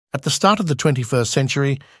At the start of the 21st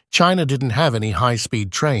century, China didn't have any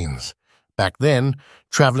high-speed trains. Back then,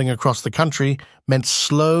 traveling across the country meant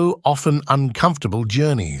slow, often uncomfortable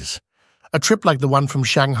journeys. A trip like the one from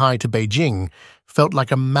Shanghai to Beijing felt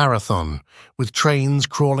like a marathon, with trains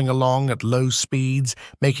crawling along at low speeds,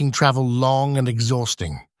 making travel long and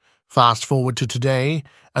exhausting. Fast forward to today,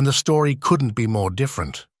 and the story couldn't be more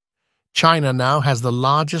different. China now has the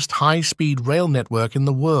largest high-speed rail network in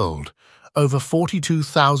the world, over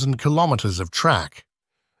 42,000 kilometers of track.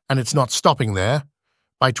 And it's not stopping there.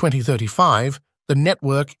 By 2035, the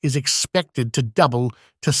network is expected to double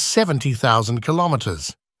to 70,000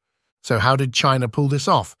 kilometers. So how did China pull this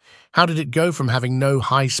off? How did it go from having no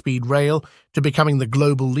high-speed rail to becoming the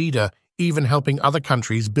global leader, even helping other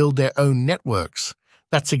countries build their own networks?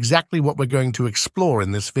 That's exactly what we're going to explore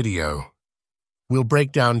in this video. We'll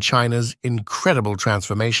break down China's incredible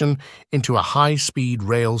transformation into a high-speed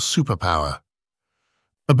rail superpower.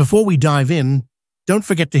 But before we dive in, don't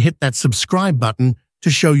forget to hit that subscribe button to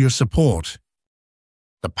show your support.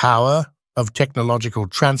 The power of technological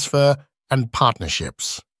transfer and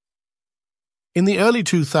partnerships. In the early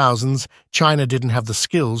 2000s, China didn't have the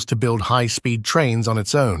skills to build high-speed trains on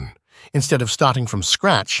its own. Instead of starting from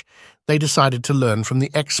scratch, they decided to learn from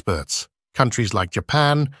the experts, countries like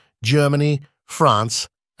Japan, Germany, France,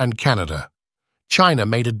 and Canada. China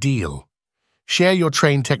made a deal. Share your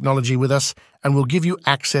train technology with us, and we'll give you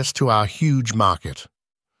access to our huge market.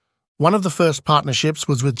 One of the first partnerships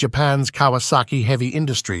was with Japan's Kawasaki Heavy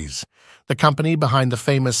Industries, the company behind the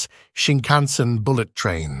famous Shinkansen bullet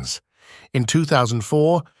trains. In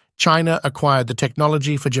 2004, China acquired the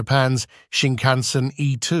technology for Japan's Shinkansen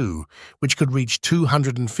E2, which could reach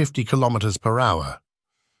 250 kilometers per hour.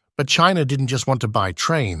 But China didn't just want to buy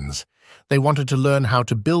trains. They wanted to learn how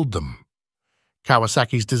to build them.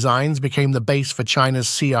 Kawasaki's designs became the base for China's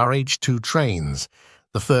CRH-2 trains,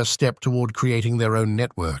 the first step toward creating their own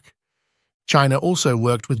network. China also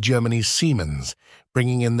worked with Germany's Siemens,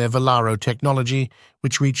 bringing in their Velaro technology,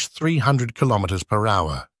 which reached 300 kilometers per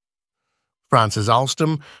hour. France's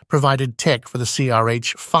Alstom provided tech for the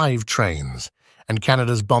CRH-5 trains, and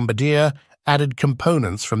Canada's Bombardier added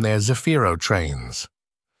components from their Zafiro trains.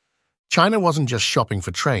 China wasn't just shopping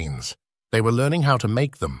for trains. They were learning how to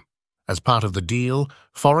make them. As part of the deal,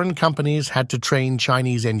 foreign companies had to train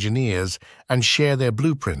Chinese engineers and share their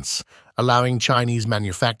blueprints, allowing Chinese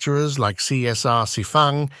manufacturers like CSR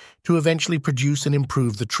Sifang to eventually produce and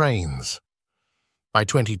improve the trains. By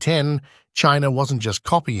 2010, China wasn't just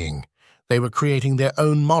copying. They were creating their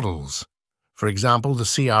own models. For example, the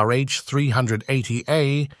CRH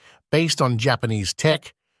 380A, based on Japanese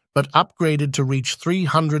tech, but upgraded to reach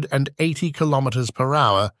 380 kilometers per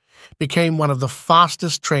hour, became one of the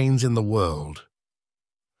fastest trains in the world.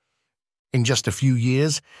 In just a few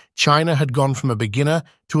years, China had gone from a beginner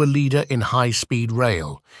to a leader in high-speed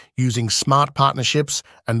rail, using smart partnerships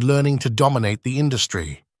and learning to dominate the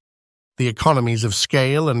industry. The economies of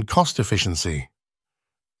scale and cost efficiency.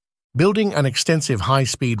 Building an extensive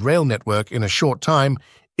high-speed rail network in a short time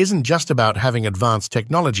isn't just about having advanced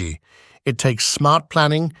technology. It takes smart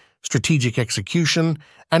planning, strategic execution,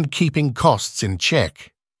 and keeping costs in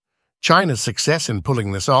check. China's success in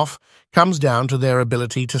pulling this off comes down to their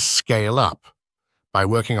ability to scale up. By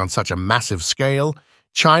working on such a massive scale,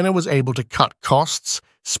 China was able to cut costs,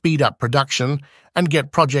 speed up production, and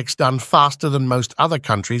get projects done faster than most other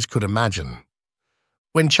countries could imagine.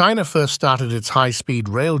 When China first started its high-speed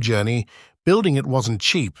rail journey, building it wasn't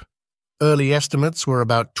cheap. Early estimates were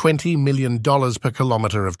about $20 million per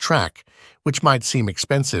kilometer of track, which might seem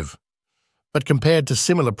expensive. But compared to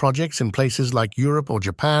similar projects in places like Europe or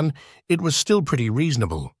Japan, it was still pretty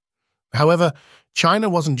reasonable. However, China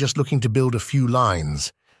wasn't just looking to build a few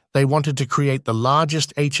lines. They wanted to create the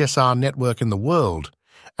largest HSR network in the world,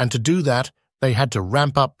 and to do that, they had to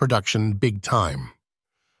ramp up production big time.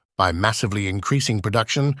 By massively increasing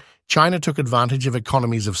production, China took advantage of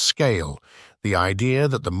economies of scale, the idea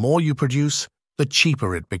that the more you produce, the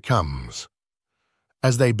cheaper it becomes.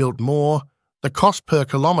 As they built more, the cost per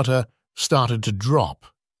kilometer started to drop.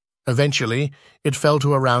 Eventually, it fell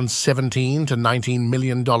to around $17 to $19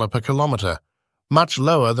 million per kilometer, much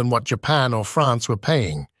lower than what Japan or France were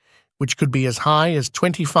paying, which could be as high as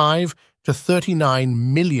 $25 to $39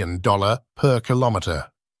 million per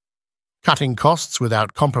kilometer. Cutting costs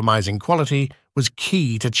without compromising quality was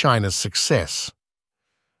key to China's success.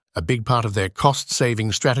 A big part of their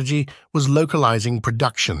cost-saving strategy was localizing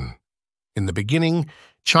production. In the beginning,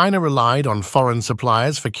 China relied on foreign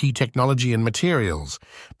suppliers for key technology and materials,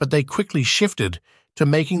 but they quickly shifted to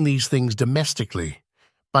making these things domestically.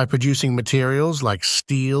 By producing materials like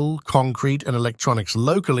steel, concrete, and electronics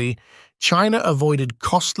locally, China avoided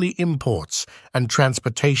costly imports and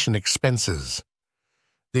transportation expenses.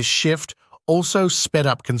 This shift also sped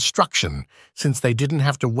up construction since they didn't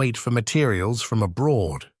have to wait for materials from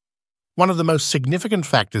abroad. One of the most significant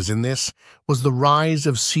factors in this was the rise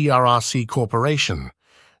of CRRC Corporation,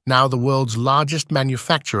 now the world's largest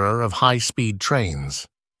manufacturer of high-speed trains.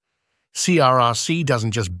 CRRC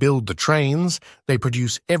doesn't just build the trains, they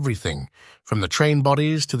produce everything, from the train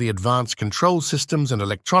bodies to the advanced control systems and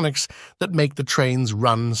electronics that make the trains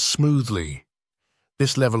run smoothly.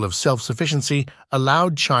 This level of self-sufficiency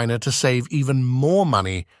allowed China to save even more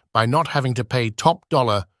money by not having to pay top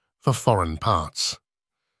dollar for foreign parts.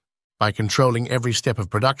 By controlling every step of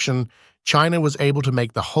production, China was able to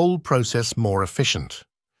make the whole process more efficient.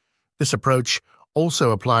 This approach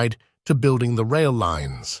also applied to building the rail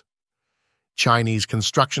lines. Chinese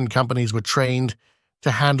construction companies were trained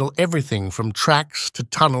to handle everything from tracks to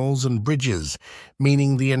tunnels and bridges,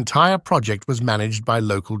 meaning the entire project was managed by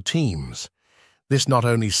local teams. This not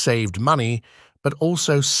only saved money, but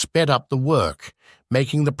also sped up the work,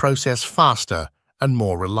 making the process faster and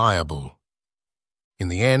more reliable. In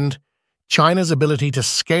the end, China's ability to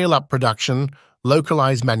scale up production,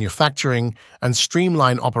 localize manufacturing, and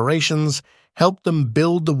streamline operations helped them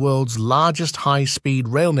build the world's largest high-speed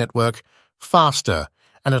rail network faster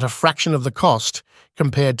and at a fraction of the cost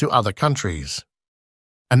compared to other countries.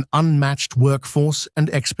 An unmatched workforce and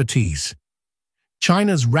expertise.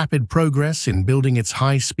 China's rapid progress in building its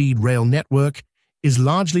high-speed rail network is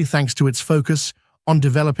largely thanks to its focus on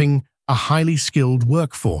developing a highly skilled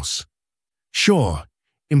workforce. Sure,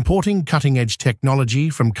 importing cutting-edge technology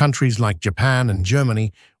from countries like Japan and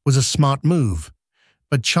Germany was a smart move,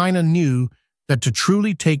 but China knew that to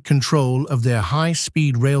truly take control of their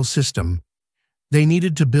high-speed rail system, they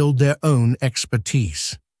needed to build their own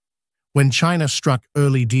expertise. When China struck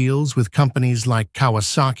early deals with companies like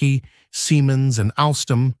Kawasaki, Siemens, and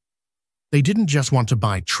Alstom, they didn't just want to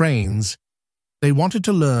buy trains, they wanted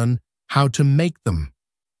to learn how to make them.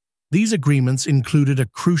 These agreements included a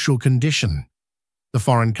crucial condition. The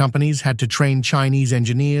foreign companies had to train Chinese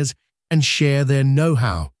engineers and share their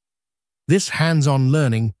know-how. This hands-on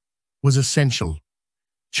learning was essential.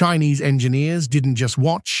 Chinese engineers didn't just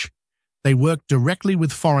watch, they worked directly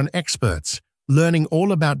with foreign experts, learning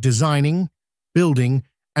all about designing, building,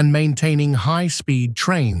 and maintaining high-speed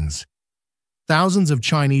trains. Thousands of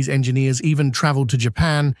Chinese engineers even traveled to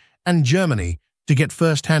Japan and Germany to get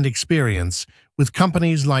first-hand experience with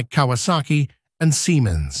companies like Kawasaki and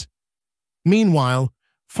Siemens. Meanwhile,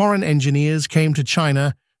 foreign engineers came to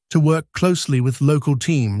China to work closely with local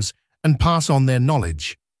teams and pass on their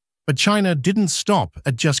knowledge. But China didn't stop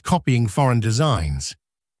at just copying foreign designs.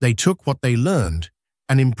 They took what they learned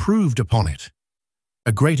and improved upon it.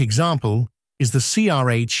 A great example is the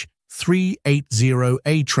CRH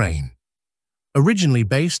 380A train. Originally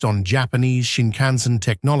based on Japanese Shinkansen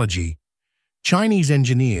technology, Chinese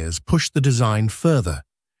engineers pushed the design further,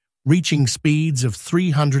 reaching speeds of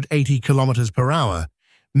 380 kilometers per hour,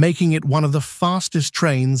 making it one of the fastest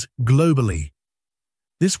trains globally.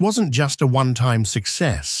 This wasn't just a one-time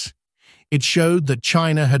success. It showed that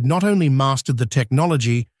China had not only mastered the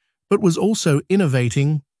technology, but was also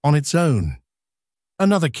innovating on its own.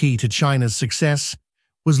 Another key to China's success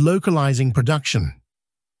was localizing production.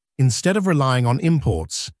 Instead of relying on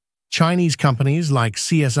imports, Chinese companies like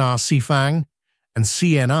CSR Sifang and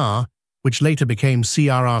CNR, which later became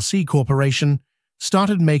CRRC Corporation,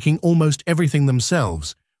 started making almost everything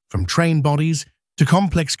themselves, from train bodies to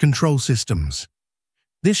complex control systems.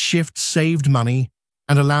 This shift saved money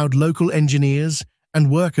and allowed local engineers and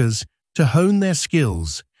workers to hone their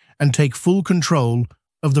skills and take full control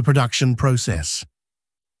of the production process.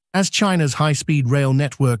 As China's high-speed rail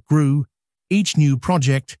network grew, each new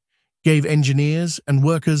project gave engineers and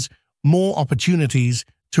workers more opportunities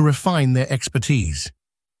to refine their expertise.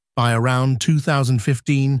 By around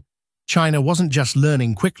 2015, China wasn't just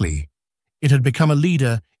learning quickly, it had become a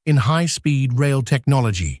leader in high-speed rail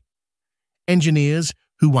technology. Engineers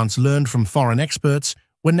who once learned from foreign experts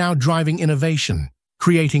were now driving innovation,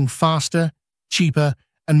 creating faster, cheaper,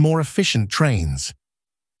 and more efficient trains.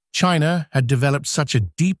 China had developed such a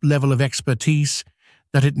deep level of expertise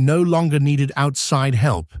that it no longer needed outside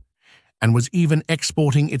help, and was even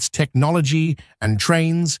exporting its technology and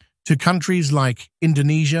trains to countries like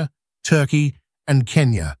Indonesia, Turkey, and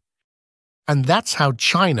Kenya. And that's how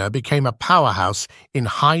China became a powerhouse in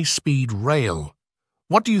high-speed rail.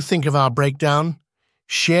 What do you think of our breakdown?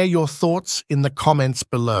 Share your thoughts in the comments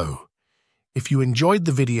below. If you enjoyed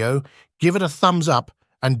the video, give it a thumbs up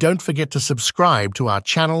and don't forget to subscribe to our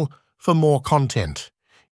channel for more content.